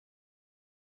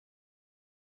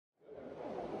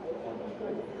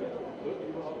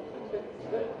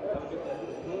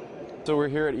So we're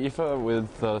here at IFA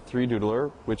with the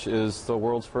 3Doodler, which is the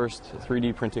world's first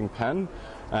 3D printing pen,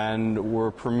 and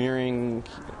we're premiering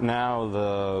now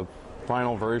the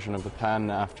final version of the pen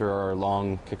after our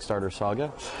long Kickstarter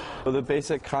saga. So the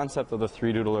basic concept of the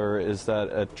 3Doodler is that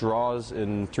it draws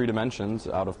in 3 dimensions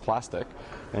out of plastic,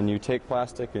 and you take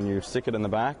plastic and you stick it in the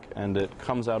back and it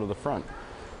comes out of the front.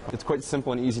 It's quite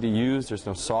simple and easy to use, there's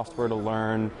no software to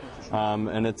learn,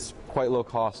 and it's quite low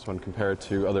cost when compared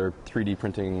to other 3D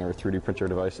printing or 3D printer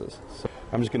devices. So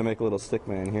I'm just going to make a little stick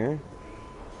man here.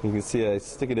 You can see I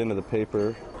stick it into the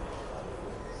paper.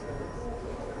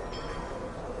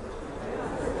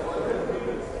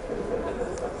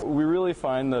 We really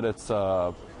find that it's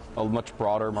a much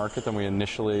broader market than we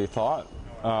initially thought.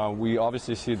 We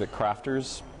obviously see that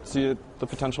crafters see the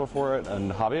potential for it,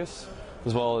 and hobbyists,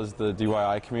 as well as the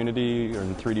DIY community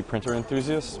and 3D printer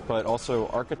enthusiasts, but also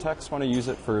architects want to use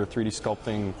it for 3D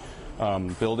sculpting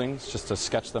buildings, just to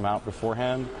sketch them out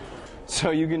beforehand. So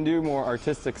you can do more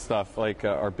artistic stuff like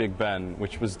our Big Ben,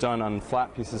 which was done on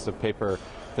flat pieces of paper,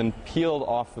 then peeled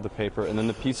off of the paper, and then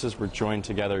the pieces were joined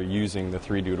together using the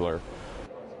 3Doodler.